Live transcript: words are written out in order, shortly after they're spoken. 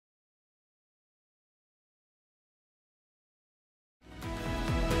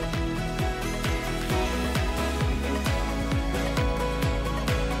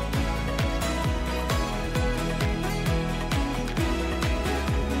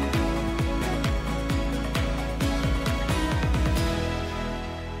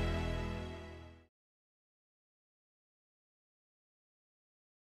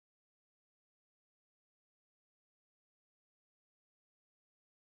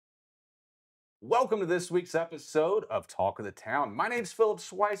Welcome to this week's episode of Talk of the Town. My name's Philip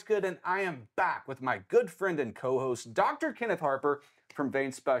Swicegood, and I am back with my good friend and co-host, Dr. Kenneth Harper from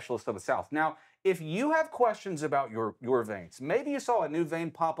Vein Specialist of the South. Now, if you have questions about your veins, maybe you saw a new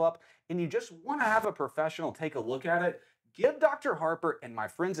vein pop up and you just want to have a professional take a look at it, give Dr. Harper and my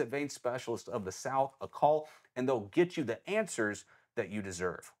friends at Vein Specialist of the South a call, and they'll get you the answers that you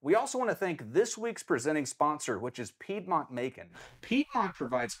deserve. We also want to thank this week's presenting sponsor, which is Piedmont Macon. Piedmont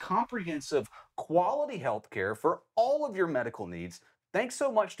provides comprehensive quality health care for all of your medical needs. Thanks so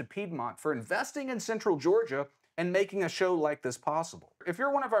much to Piedmont for investing in Central Georgia and making a show like this possible. If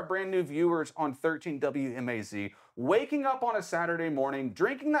you're one of our brand new viewers on 13 WMAZ, waking up on a Saturday morning,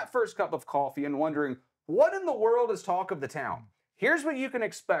 drinking that first cup of coffee and wondering, what in the world is Talk of the Town? Here's what you can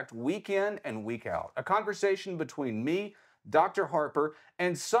expect week in and week out. A conversation between me, Dr. Harper,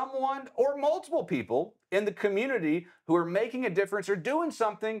 and someone or multiple people in the community who are making a difference or doing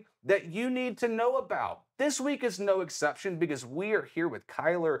something that you need to know about. This week is no exception because we are here with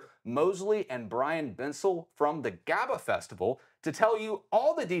Kyler Mosley and Brian Bensel from the GABBA Festival to tell you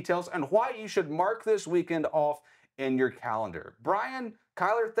all the details and why you should mark this weekend off in your calendar. Brian,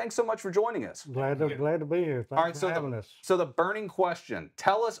 Kyler, thanks so much for joining us. Glad to be here. Thanks for having us. So the burning question,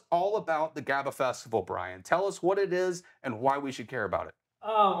 tell us all about the GABBA Festival, Brian. Tell us what it is and why we should care about it.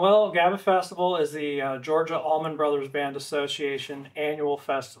 Well, GABBA Festival is the Georgia Allman Brothers Band Association annual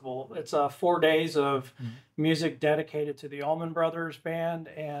festival. It's 4 days of music dedicated to the Allman Brothers Band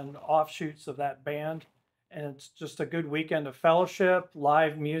and offshoots of that band. And it's just a good weekend of fellowship,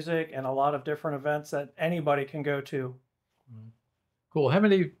 live music, and a lot of different events that anybody can go to. Cool. How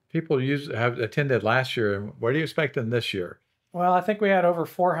many people have attended last year, and what are you expecting this year? Well, I think we had over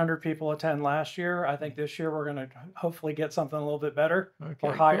 400 people attend last year. I think this year we're going to hopefully get something a little bit better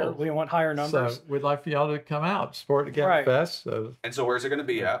or higher. Cool. We want higher numbers. So we'd like for y'all to come out, support the GABBAfest. So. And so where's it going to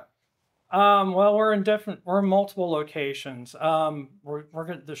be at? Well, we're in multiple locations.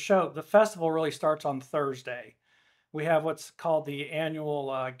 The festival really starts on Thursday. We have what's called the annual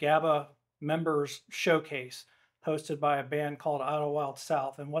GABBA Members Showcase, hosted by a band called Idlewild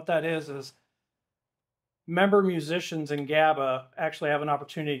South. And what that is member musicians in GABBA actually have an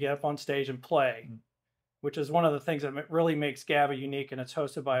opportunity to get up on stage and play, which is one of the things that really makes GABBA unique. And it's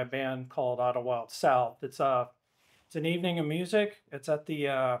hosted by a band called Idlewild South. It's an evening of music. It's at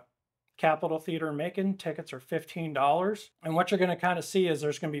the Capitol Theater in Macon. Tickets are $15. And what you're going to kind of see is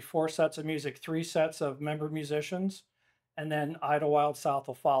there's going to be 4 sets of music, 3 sets of member musicians, and then Idlewild South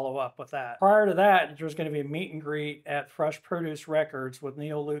will follow up with that. Prior to that, there's going to be a meet and greet at Fresh Produce Records with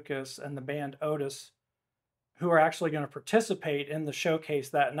Neil Lucas and the band Otis, who are actually going to participate in the showcase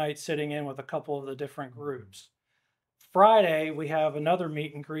that night, sitting in with a couple of the different groups. Friday, we have another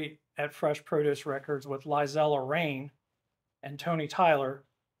meet and greet at Fresh Produce Records with Lizella Rain and Tony Tyler,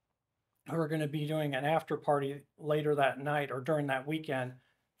 who are going to be doing an after party later that night or during that weekend.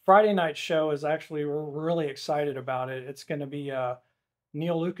 Friday night show is actually, we're really excited about it. It's going to be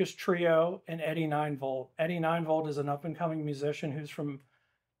Neil Lucas Trio and Eddie 9-Volt. Eddie 9-Volt is an up-and-coming musician who's from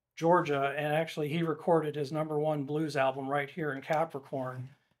Georgia, and actually he recorded his #1 blues album right here in Capricorn,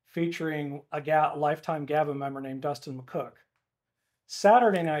 featuring a lifetime GABBA member named Dustin McCook.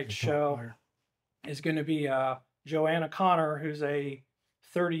 Saturday night show is going to be Joanna Connor, who's a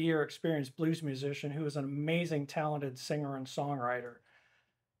 30-year experienced blues musician who is an amazing, talented singer and songwriter.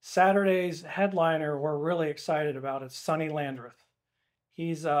 Saturday's headliner we're really excited about is Sonny Landreth.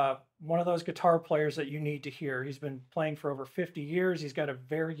 He's one of those guitar players that you need to hear. He's been playing for over 50 years. He's got a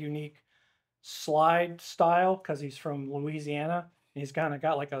very unique slide style because he's from Louisiana. And he's kind of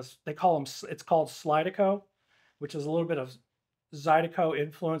got like it's called Slideco, which is a little bit of Zydeco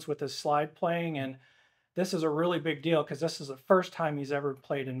influence with his slide playing. And this is a really big deal because this is the first time he's ever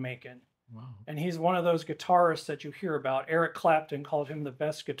played in Macon. Wow. And he's one of those guitarists that you hear about. Eric Clapton called him the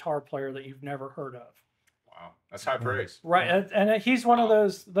best guitar player that you've never heard of. Wow, that's high praise. Right, and he's one of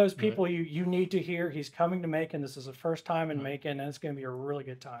those people you need to hear. He's coming to Macon. This is the first time in Macon, and it's going to be a really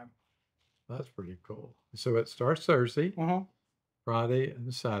good time. That's pretty cool. So it starts Thursday, Friday,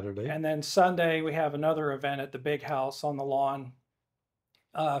 and Saturday. And then Sunday, we have another event at the Big House on the lawn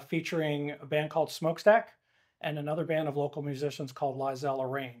featuring a band called Smokestack and another band of local musicians called Lizella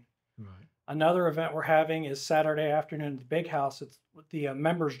Rain. Right. Another event we're having is Saturday afternoon at the Big House. It's the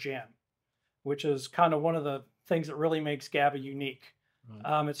Members Jam, which is kind of one of the things that really makes GABBA unique.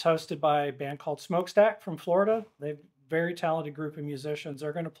 Right. It's hosted by a band called Smokestack from Florida. They're a very talented group of musicians.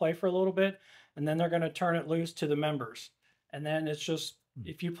 They're going to play for a little bit, and then they're going to turn it loose to the members. And then it's just,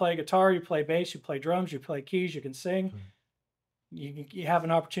 if you play guitar, you play bass, you play drums, you play keys, you can sing. You have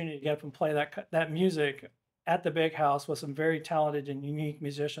an opportunity to get up and play that music at the big house with some very talented and unique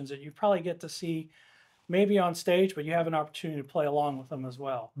musicians that you probably get to see maybe on stage, but you have an opportunity to play along with them as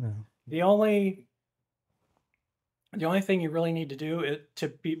well. Yeah. The only thing you really need to do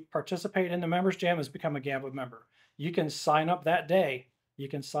to participate in the members jam is become a GABBA member. You can sign up that day. You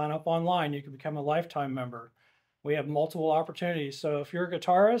can sign up online. You can become a lifetime member. We have multiple opportunities. So if you're a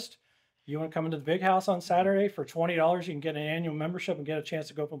guitarist, you want to come into the big house on Saturday for $20, you can get an annual membership and get a chance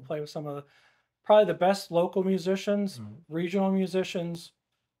to go up and play with some of the probably the best local musicians, regional musicians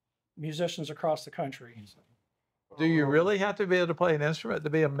across the country. Do you really have to be able to play an instrument to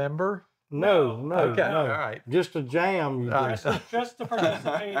be a member? No. Okay, No. all right. Just a jam. You All just- right. Just to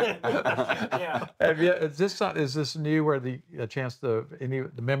participate. Yeah. Is this new where the chance the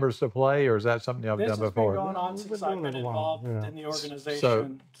members to play, or is that something y'all have This done has been before? going on We've since been I've doing been it a while, involved yeah. in the organization. So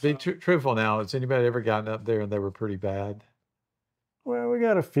be So- truthful now. Has anybody ever gotten up there and they were pretty bad? Well, we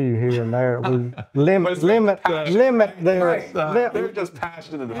got a few here and there. We limit their. Right. lim- They're just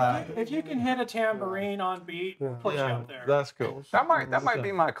passionate about it. If you can hit a tambourine on beat, we'll put you up there. That's cool. That might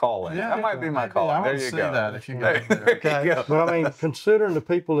be my calling. Yeah, That might be my maybe. calling. I There would you see go. that if you There got there. you Okay. go. But I mean, considering the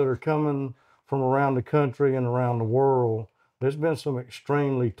people that are coming from around the country and around the world, there's been some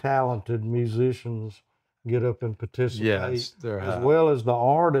extremely talented musicians get up and participate. Yes, there as have. well as the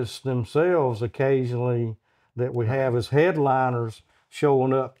artists themselves occasionally that we have as headliners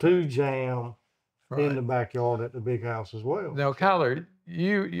showing up to jam in the backyard at the big house as well. Now, Kyler,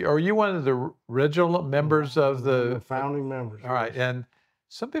 are you one of the original members of the founding members. All right, and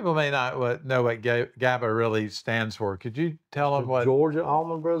some people may not know what GABBA really stands for. Could you tell them The what? Georgia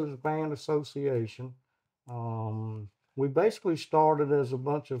Allman Brothers Band Association. We basically started as a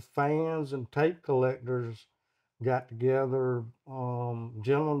bunch of fans and tape collectors got together. A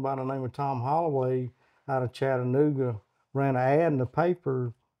gentleman by the name of Tom Holloway out of Chattanooga ran an ad in the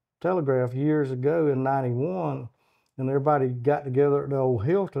paper Telegraph years ago in '91, and everybody got together at the old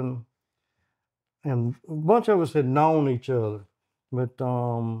Hilton, and a bunch of us had known each other, but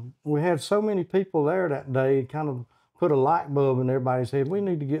we had so many people there that day, it kind of put a light bulb in everybody's head. We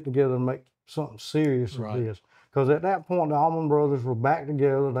need to get together and make something serious of this. Because at that point, the Allman Brothers were back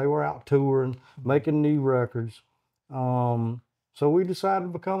together. They were out touring, making new records. So we decided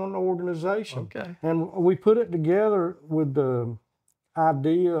to become an organization. Okay. And we put it together with the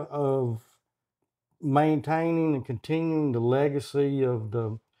idea of maintaining and continuing the legacy of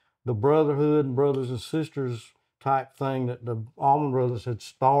the brotherhood and brothers and sisters type thing that the Allman Brothers had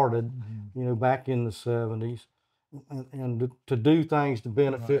started, back in the 70s, and to do things to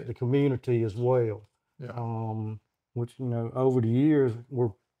benefit the community as well. Yeah. Which, over the years, we're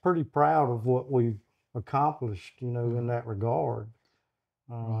pretty proud of what we've accomplished, in that regard.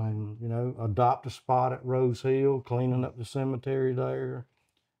 Adopt a spot at Rose Hill, cleaning up the cemetery there.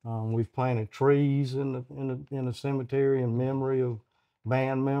 We've planted trees in the cemetery in memory of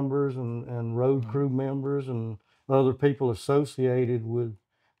band members and road crew members and other people associated with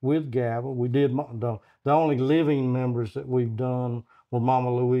GABBA. We did the only living members that we've done were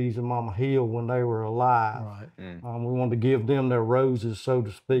Mama Louise and Mama Hill when they were alive. Right. We wanted to give them their roses, so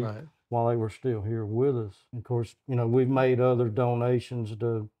to speak, Right. while they were still here with us. Of course, we've made other donations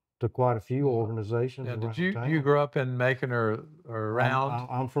to quite a few organizations. Yeah. around Did town. you grow up in Macon or around?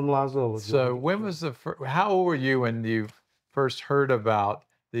 I'm from Lizola. So Georgia. when was how old were you when you first heard about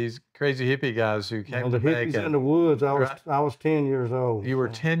these crazy hippie guys who came the to hippies Macon? in the woods? I Right. was 10 years old. You were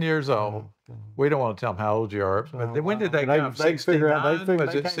 10 years old. We don't want to tell them how old you are, but when did they come? They figure out. They 69? Was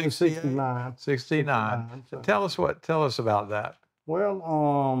came it in 69. 69. So- Tell us about that.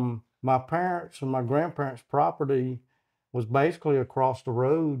 Well, my parents and my grandparents' property was basically across the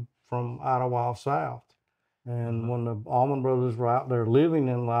road from Idlewild South. And when the Allman Brothers were out there living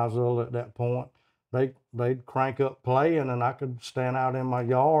in Lizola at that point, they'd crank up playing, and I could stand out in my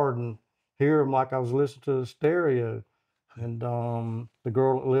yard and hear them like I was listening to the stereo. And the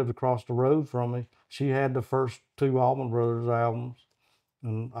girl that lived across the road from me, she had the first two Allman Brothers albums,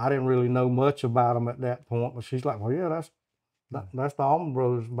 and I didn't really know much about them at that point. But she's like, "Well, yeah, that's the Allman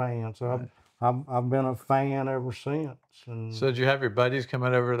Brothers Band." So I've been a fan ever since. And So did you have your buddies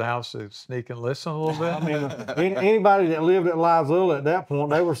coming over to the house to sneak and listen a little bit? I mean, anybody that lived at Lizola at that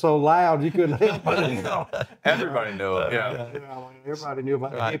point, they were so loud you couldn't help it. Everybody knew it. Yeah. I mean, everybody knew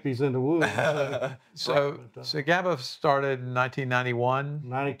about the hippies in the woods. So GABBA started in 1991.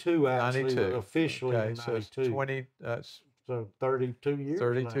 92 actually, 92. but officially Okay, so it's 92. So 32 years.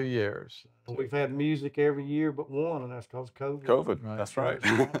 32 now. years. We've had music every year but one, and that's because COVID. COVID. Right. That's right.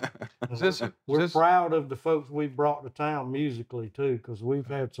 We're proud of the folks we've brought to town musically too, because we've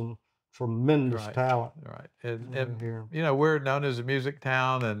had some tremendous Right. talent. Right. And here. we're known as a music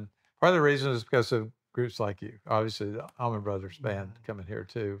town, and part of the reason is because of groups like you. Obviously, the Allman Brothers Band coming here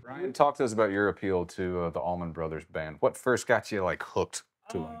too. Ryan, talk to us about your appeal to the Allman Brothers Band. What first got you like hooked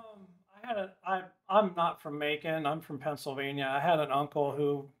to them? I'm not from Macon. I'm from Pennsylvania. I had an uncle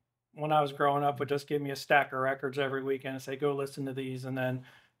who, when I was growing up, would just give me a stack of records every weekend and say, "Go listen to these," and then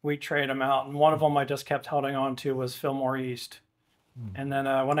we trade them out. And one of them I just kept holding on to was Fillmore East. And then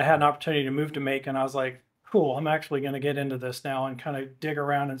when I had an opportunity to move to Macon, I was like, "Cool, I'm actually going to get into this now and kind of dig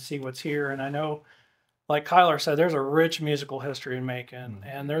around and see what's here." And I know, like Kyler said, there's a rich musical history in Macon,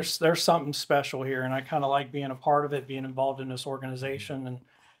 and there's something special here. And I kind of like being a part of it, being involved in this organization,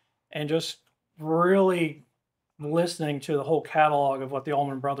 and just really listening to the whole catalog of what the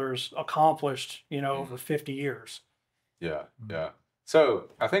Allman Brothers accomplished, over 50 years. Yeah, yeah. So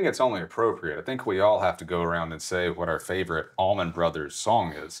I think it's only appropriate. I think we all have to go around and say what our favorite Allman Brothers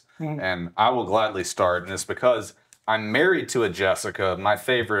song is. And I will gladly start, and it's because I'm married to a Jessica. My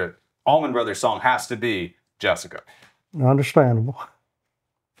favorite Allman Brothers song has to be Jessica. Understandable.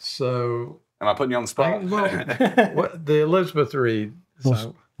 So, am I putting you on the spot? What the Elizabeth Reed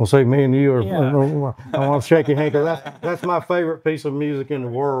song? Well, see, me and you are. I want to shake your hand because that's my favorite piece of music in the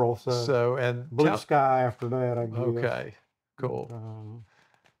world. So and Blue Sky after that, I guess. Okay, cool.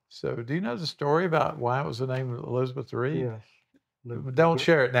 So, do you know the story about why it was the name of Elizabeth Reed? Yes. Don't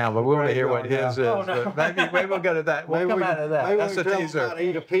share it now, but we want to hear what his is. Oh, no. Maybe we'll go to that. We'll come out of that. That's a teaser.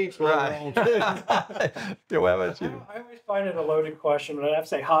 Eat a peach Right. Yeah, what about you? I always find it a loaded question, but I have to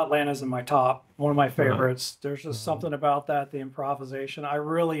say Hotlanta's in my top, one of my favorites. There's just something about that, the improvisation. I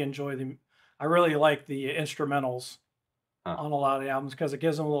really like the instrumentals on a lot of the albums because it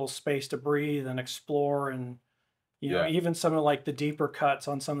gives them a little space to breathe and explore, and even some of like the deeper cuts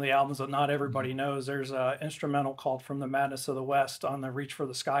on some of the albums that not everybody knows. There's an instrumental called "From the Madness of the West" on the Reach for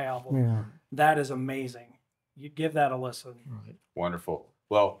the Sky album. Yeah. That is amazing. You give that a listen. Right. Wonderful.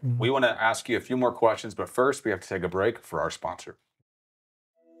 Well, we want to ask you a few more questions, but first we have to take a break for our sponsor.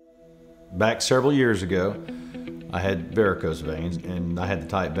 Back several years ago, I had varicose veins, and I had the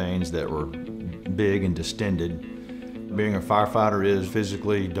type veins that were big and distended. Being a firefighter is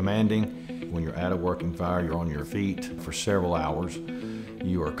physically demanding. When you're at a working fire, you're on your feet for several hours.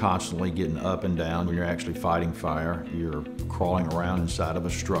 You are constantly getting up and down. When you're actually fighting fire, you're crawling around inside of a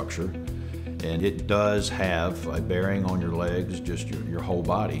structure. And it does have a bearing on your legs, just your whole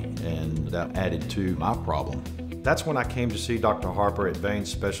body, and that added to my problem. That's when I came to see Dr. Harper at Vein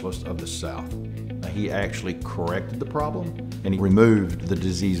Specialist of the South. He actually corrected the problem, and he removed the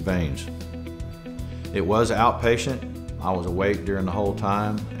diseased veins. It was outpatient. I was awake during the whole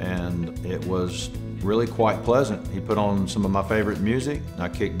time, and it was really quite pleasant. He put on some of my favorite music. I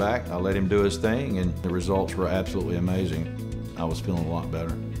kicked back, I let him do his thing, and the results were absolutely amazing. I was feeling a lot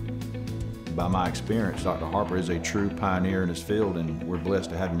better. By my experience, Dr. Harper is a true pioneer in his field, and we're blessed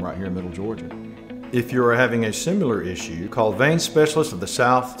to have him right here in Middle Georgia. If you are having a similar issue, call Vein Specialist of the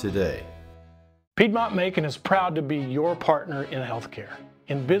South today. Piedmont Macon is proud to be your partner in healthcare,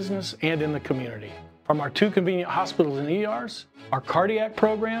 in business and in the community. From our 2 convenient hospitals and ERs, our cardiac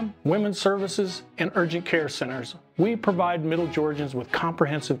program, women's services, and urgent care centers, we provide Middle Georgians with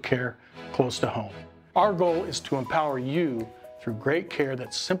comprehensive care close to home. Our goal is to empower you through great care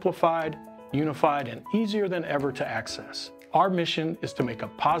that's simplified, unified, and easier than ever to access. Our mission is to make a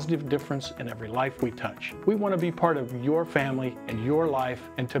positive difference in every life we touch. We want to be part of your family and your life,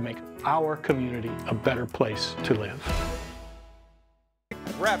 and to make our community a better place to live.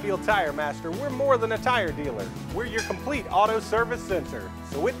 Rafield Tire Master, we're more than a tire dealer. We're your complete auto service center.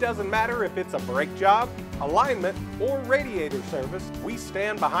 So it doesn't matter if it's a brake job, alignment, or radiator service, we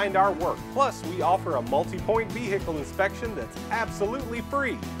stand behind our work. Plus, we offer a multi-point vehicle inspection that's absolutely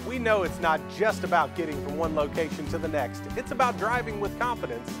free. We know it's not just about getting from one location to the next. It's about driving with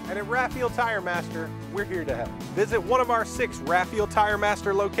confidence. And at Rafield Tire Master, we're here to help. Visit one of our 6 Rafield Tire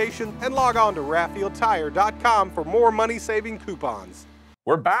Master locations and log on to rafieldtire.com for more money-saving coupons.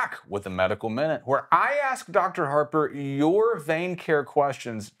 We're back with the Medical Minute, where I ask Dr. Harper your vein care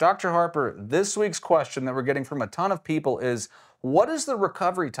questions. Dr. Harper, this week's question that we're getting from a ton of people is, what is the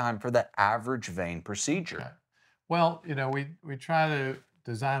recovery time for the average vein procedure? Okay. Well, we try to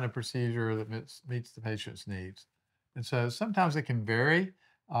design a procedure that meets the patient's needs. And so sometimes it can vary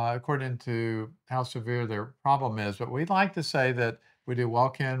according to how severe their problem is, but we'd like to say that we do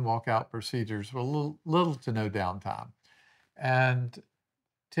walk-in, walk-out procedures with little to no downtime. And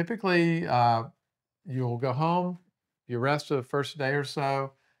typically, you'll go home, you rest the first day or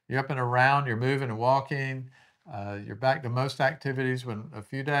so, you're up and around, you're moving and walking, you're back to most activities within a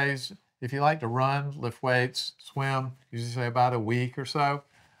few days. If you like to run, lift weights, swim, usually say about a week or so,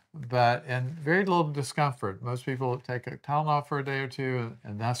 and very little discomfort. Most people take a Tylenol for a day or two,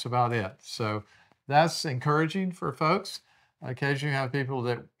 and that's about it. So that's encouraging for folks. Occasionally you have people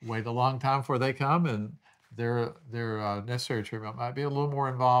that wait a long time before they come, and their necessary treatment might be a little more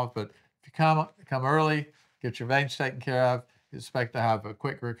involved. But if you come early, get your veins taken care of, you expect to have a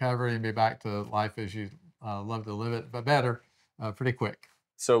quick recovery and be back to life as you love to live it, but better, pretty quick.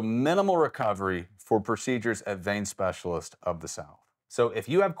 So minimal recovery for procedures at Vein Specialist of the South. So if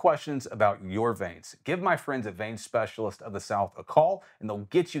you have questions about your veins, give my friends at Vein Specialist of the South a call, and they'll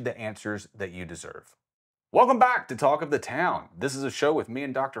get you the answers that you deserve. Welcome back to Talk of the Town. This is a show with me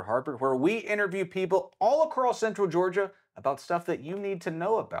and Dr. Harper where we interview people all across Central Georgia about stuff that you need to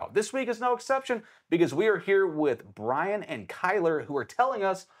know about. This week is no exception because we are here with Brian and Kyler, who are telling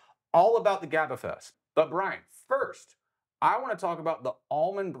us all about the GABBAfest. But Brian, first, I want to talk about the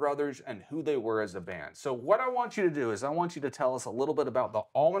Allman Brothers and who they were as a band. So what I want you to do is I want you to tell us a little bit about the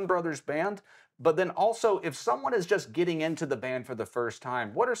Allman Brothers Band, but then also if someone is just getting into the band for the first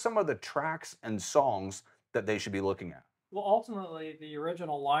time, what are some of the tracks and songs that they should be looking at? Well, ultimately, the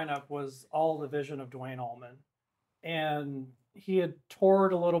original lineup was all the vision of Dwayne Allman. And he had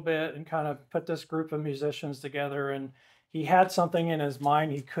toured a little bit and kind of put this group of musicians together. And he had something in his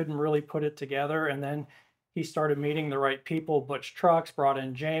mind. He couldn't really put it together. And then he started meeting the right people. Butch Trucks brought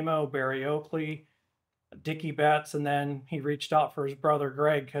in J-Mo, Barry Oakley, Dickie Betts. And then he reached out for his brother,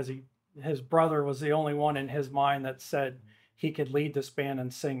 Greg, because his brother was the only one in his mind that said he could lead this band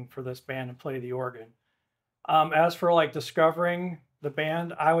and sing for this band and play the organ. As for like discovering the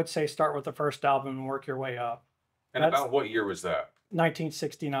band, I would say start with the first album and work your way up. And about what year was that?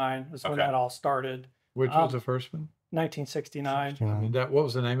 1969 is when that all started. Which was the first one? 1969. I mean, what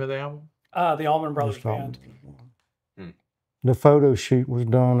was the name of the album? The Allman Brothers Band. The photo shoot was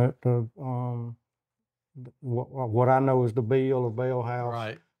done at the what I know is the Beale or Bell House,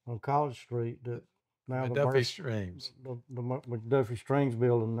 right, on College Street. That now the Duffy Strings, the Duffy Strings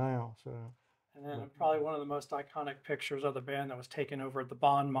building now. So. And then probably one of the most iconic pictures of the band that was taken over at the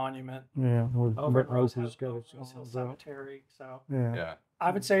Bond Monument. Yeah, over at Rose Hill Cemetery. Cemetery. So yeah. I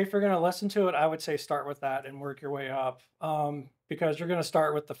would say if you're going to listen to it, I would say start with that and work your way up. Because you're going to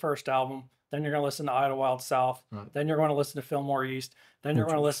start with the first album, then you're going to listen to Idlewild South, then you're going to listen to Fillmore East, then you're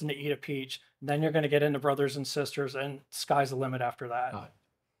going to listen to Eat a Peach, then you're going to get into Brothers and Sisters, and sky's the limit after that.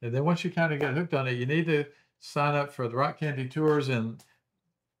 And then once you kind of get hooked on it, you need to sign up for the Rock Candy Tours and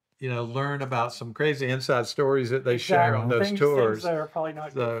learn about some crazy inside stories that they share on those tours. Things that are probably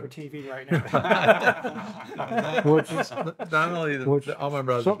not good for TV right now. Not only the Allman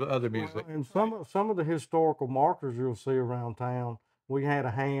Brothers, but other music. And some of the historical markers you'll see around town, we had a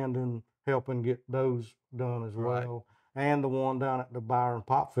hand in helping get those done as well. And the one down at the Byron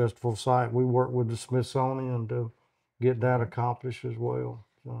Pop Festival site, we worked with the Smithsonian to get that accomplished as well.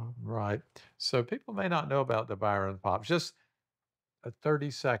 So. Right. So people may not know about the Byron Pop. Just a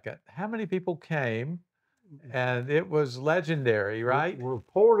 30-second. How many people came? And it was legendary, right?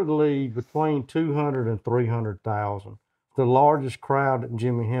 Reportedly between 200 and 300,000. The largest crowd that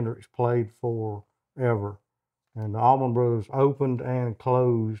Jimi Hendrix played for ever. And the Allman Brothers opened and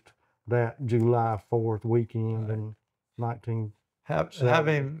closed that July 4th weekend in 1970.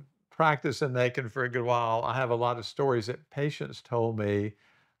 Having practiced in Macon for a good while, I have a lot of stories that patients told me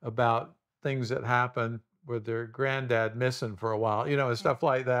about things that happened with their granddad missing for a while, and stuff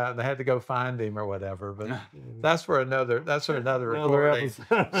like that. And they had to go find him or whatever. But that's for another recording.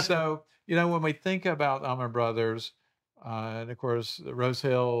 So, when we think about Allman Brothers, and of course, Rose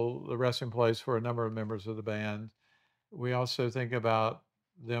Hill, the resting place for a number of members of the band, we also think about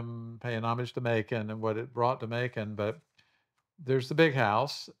them paying homage to Macon and what it brought to Macon. But there's the Big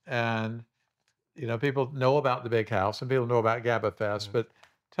House, and people know about the Big House and people know about GABBAfest. But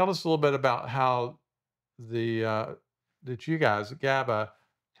tell us a little bit about how that you guys at GABBA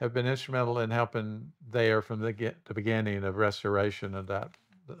have been instrumental in helping there from the beginning of restoration of the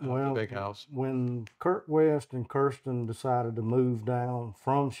Big House. When Kurt West and Kirsten decided to move down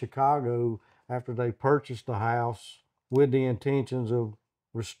from Chicago after they purchased the house with the intentions of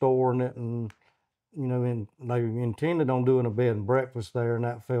restoring it, and and they intended on doing a bed and breakfast there, and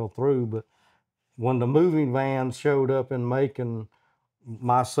that fell through. But when the moving vans showed up in Macon,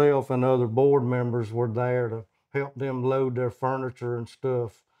 myself and other board members were there to help them load their furniture and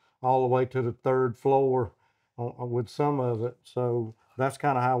stuff all the way to the 3rd floor with some of it. So that's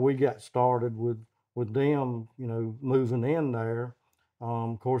kind of how we got started with them, moving in there.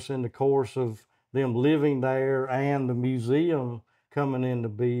 Of course, in the course of them living there and the museum coming into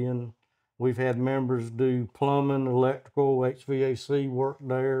being, we've had members do plumbing, electrical, HVAC work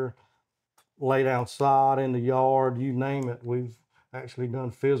there, lay down sod in the yard, you name it. We've actually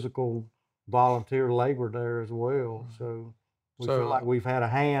done physical volunteer labor there as well. So We feel like we've had a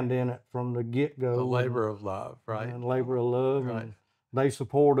hand in it from the get-go. A labor of love, right? And labor of love. Right. And they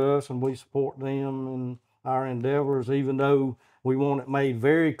support us and we support them in our endeavors, even though we want it made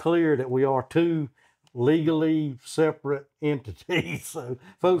very clear that we are two legally separate entities. So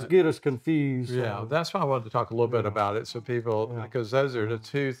folks get us confused. Yeah, so. that's why I wanted to talk a little bit about it, so people, because those are the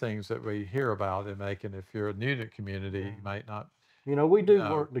two things that we hear about in Macon. If you're new to the community, you might not. You know, we do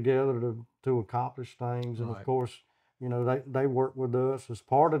work together to accomplish things, and of course, you know, they work with us as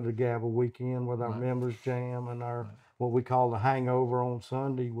part of the GABBA weekend with our members jam and our what we call the hangover on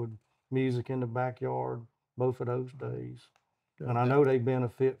Sunday with music in the backyard, both of those days. And I know they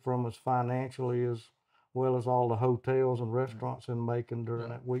benefit from us financially as well as all the hotels and restaurants in Macon during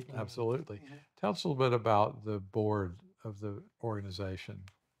that weekend. Absolutely. Tell us a little bit about the board of the organization.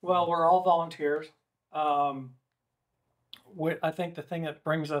 Well, we're all volunteers. I think the thing that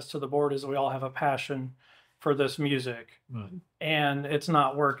brings us to the board is we all have a passion for this music. And it's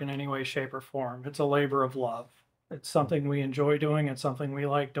not work in any way, shape, or form. It's a labor of love. It's something we enjoy doing. It's something we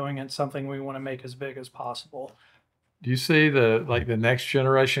like doing. It's something we want to make as big as possible. Do you see the next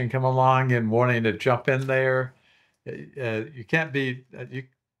generation come along and wanting to jump in there? You can't be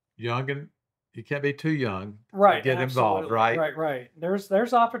young, and you can't be too young to get involved, right? Right.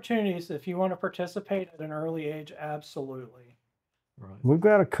 There's opportunities if you want to participate at an early age. Absolutely. Right. We've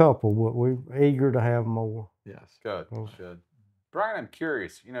got a couple, but we're eager to have more. Yes. Good. Good. Brian, I'm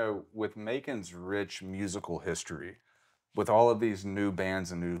curious. You know, with Macon's rich musical history, with all of these new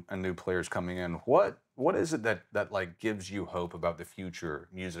bands and new players coming in, what is it that like gives you hope about the future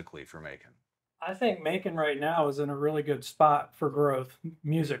musically for Macon? I think Macon right now is in a really good spot for growth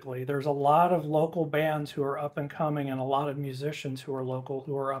musically. There's a lot of local bands who are up and coming and a lot of musicians who are local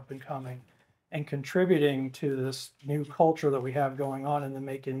who are up and coming and contributing to this new culture that we have going on in the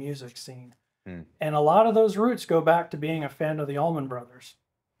Macon music scene. And a lot of those roots go back to being a fan of the Allman Brothers.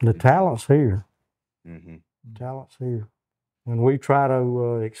 The talent's here. Talent's here. And we try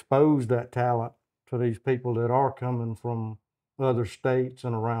to expose that talent to these people that are coming from other states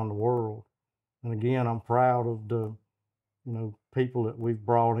and around the world. And again, I'm proud of the, people that we've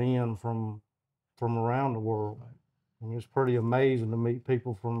brought in from around the world. I mean, it's pretty amazing to meet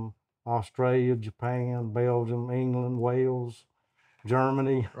people from Australia, Japan, Belgium, England, Wales,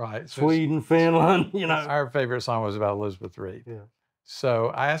 Germany, Sweden, Finland, Our favorite song was about Elizabeth Reed. Yeah. So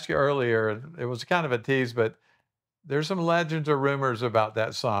I asked you earlier, and it was kind of a tease, but there's some legends or rumors about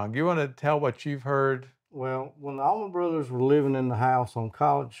that song. You want to tell what you've heard? Well, when the Allman Brothers were living in the house on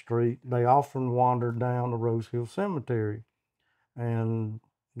College Street, they often wandered down to Rose Hill Cemetery. And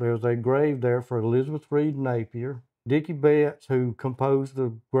there's a grave there for Elizabeth Reed Napier. Dickie Betts, who composed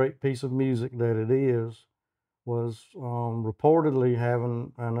the great piece of music that it is, was reportedly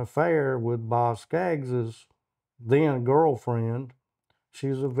having an affair with Boz Scaggs's then girlfriend. She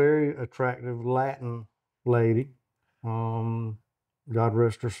was a very attractive Latin lady. God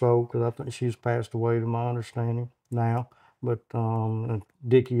rest her soul, because I think she's passed away to my understanding now, but and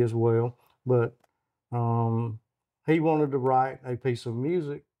Dickie as well. But he wanted to write a piece of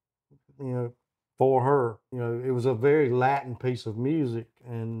music, for her. It was a very Latin piece of music,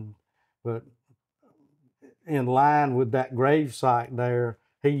 but in line with that grave site there,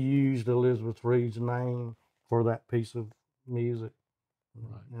 he used Elizabeth Reed's name for that piece of music.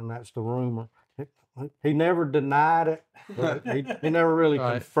 And that's the rumor. He never denied it, but he never really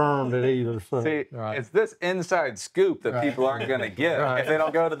confirmed it either. So. See, it's this inside scoop that people aren't going to get if they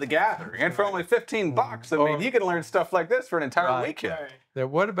don't go to the gathering. And for only $15, I mean, you can learn stuff like this for an entire weekend. Now,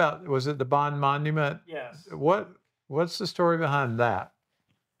 what about, was it the Bond Monument? Yes. What's the story behind that?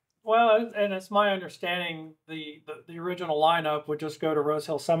 Well, and it's my understanding the original lineup would just go to Rose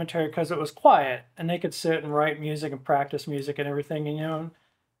Hill Cemetery because it was quiet and they could sit and write music and practice music and everything. And,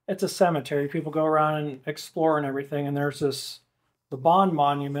 it's a cemetery. People go around and explore and everything. And there's the Bond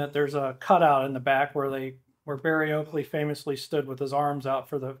Monument. There's a cutout in the back where Barry Oakley famously stood with his arms out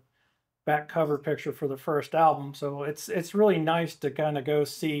for the back cover picture for the first album. So it's really nice to kind of go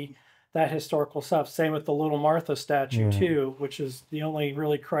see that historical stuff. Same with the Little Martha statue too, which is the only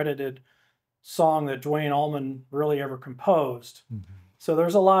really credited song that Duane Allman really ever composed. So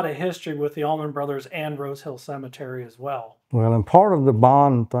there's a lot of history with the Allman Brothers and Rose Hill Cemetery as well. Well, and part of the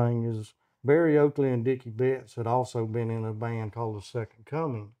Bond thing is Barry Oakley and Dickie Betts had also been in a band called The Second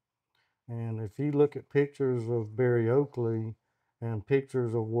Coming. And if you look at pictures of Barry Oakley and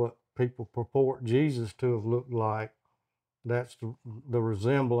pictures of what people purport Jesus to have looked like, that's the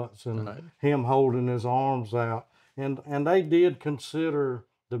resemblance, and him holding his arms out. And they did consider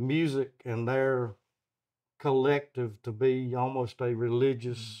the music and their collective to be almost a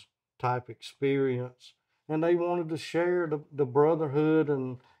religious type experience. and they wanted to share the brotherhood.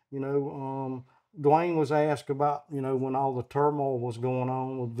 And Dwayne was asked about when all the turmoil was going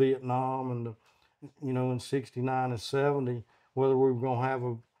on with Vietnam and in 69 and 70, whether we were going to have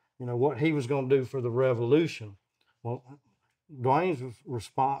what he was going to do for the revolution. Well, Dwayne's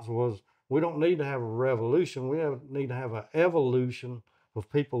response was, we don't need to have a revolution. We need to have an evolution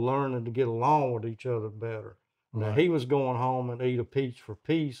of people learning to get along with each other better. Now, Right. he was going home and eat a peach for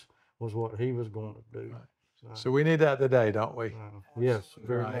peace was what he was going to do. Right. So we need that today, don't we? Yes,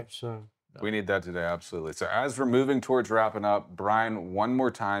 very Right. much so. We need that today, absolutely. So as we're moving towards wrapping up, Brian, one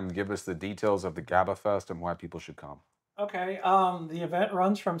more time, give us the details of the GABBAfest and why people should come. Okay, the event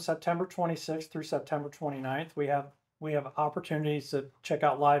runs from September 26th through September 29th. We have opportunities to check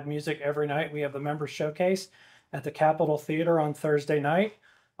out live music every night. We have the members showcase at the Capitol Theater on Thursday night.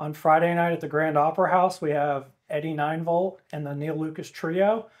 On Friday night at the Grand Opera House, we have Eddie 9-Volt and the Neil Lucas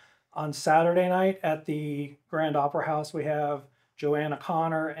Trio. On Saturday night at the Grand Opera House, we have Joanna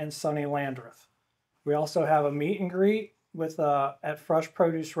Connor and Sonny Landreth. We also have a meet and greet with at Fresh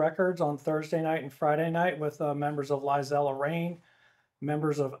Produce Records on Thursday night and Friday night with members of Lizella Rain,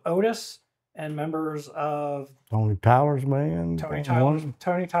 members of Otis, and members of Tony Tyler's band. Tony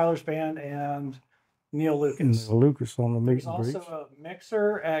Tyler's band and Neil Lucas. Lucas on the meet There's and also greet. a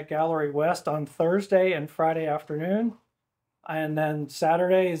mixer at Gallery West on Thursday and Friday afternoon. And then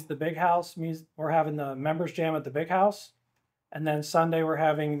Saturday is the Big House. We're having the members jam at the Big House. And then Sunday we're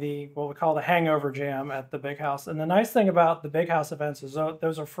having what we call the Hangover Jam at the Big House. And the nice thing about the Big House events is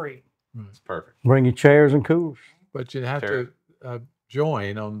those are free. It's perfect. Bring your chairs and coolers. But you have to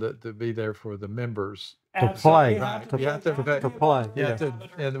join to be there for the members. To play. Absolutely. You have to To play. You Yeah. have to,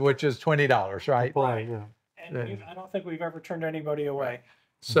 and which is $20, right? To play, yeah. And I don't think we've ever turned anybody away.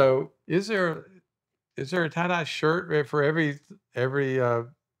 So is there a tie-dye shirt for every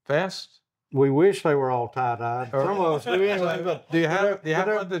fest? We wish they were all tie-dyed. Or- Some of us do anyway. But Do you have but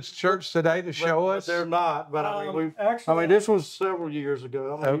they're- one that's shirts today to show but us? They're not. But I mean, Actually, this was several years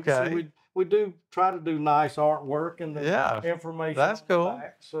ago. I mean, you see, Okay. we do try to do nice artwork and the Yeah, information. that's on the cool.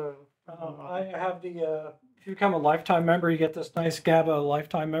 back, so I have if you become a lifetime member, you get this nice GABBA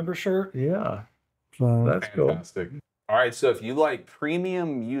lifetime member shirt. Yeah, so that's cool. Fantastic. All right, so if you like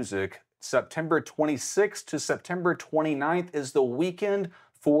premium music, September 26th to September 29th is the weekend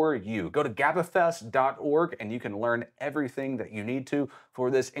for you. Go to GABBAfest.org and you can learn everything that you need to for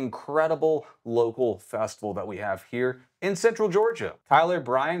this incredible local festival that we have here in Central Georgia. Tyler,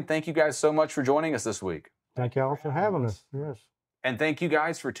 Brian, thank you guys so much for joining us this week. thank y'all for having us. Yes. And thank you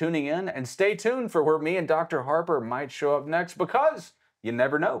guys for tuning in, and stay tuned for where me and Dr. Harper might show up next, because you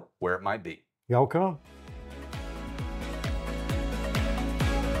never know where it might be. Y'all come.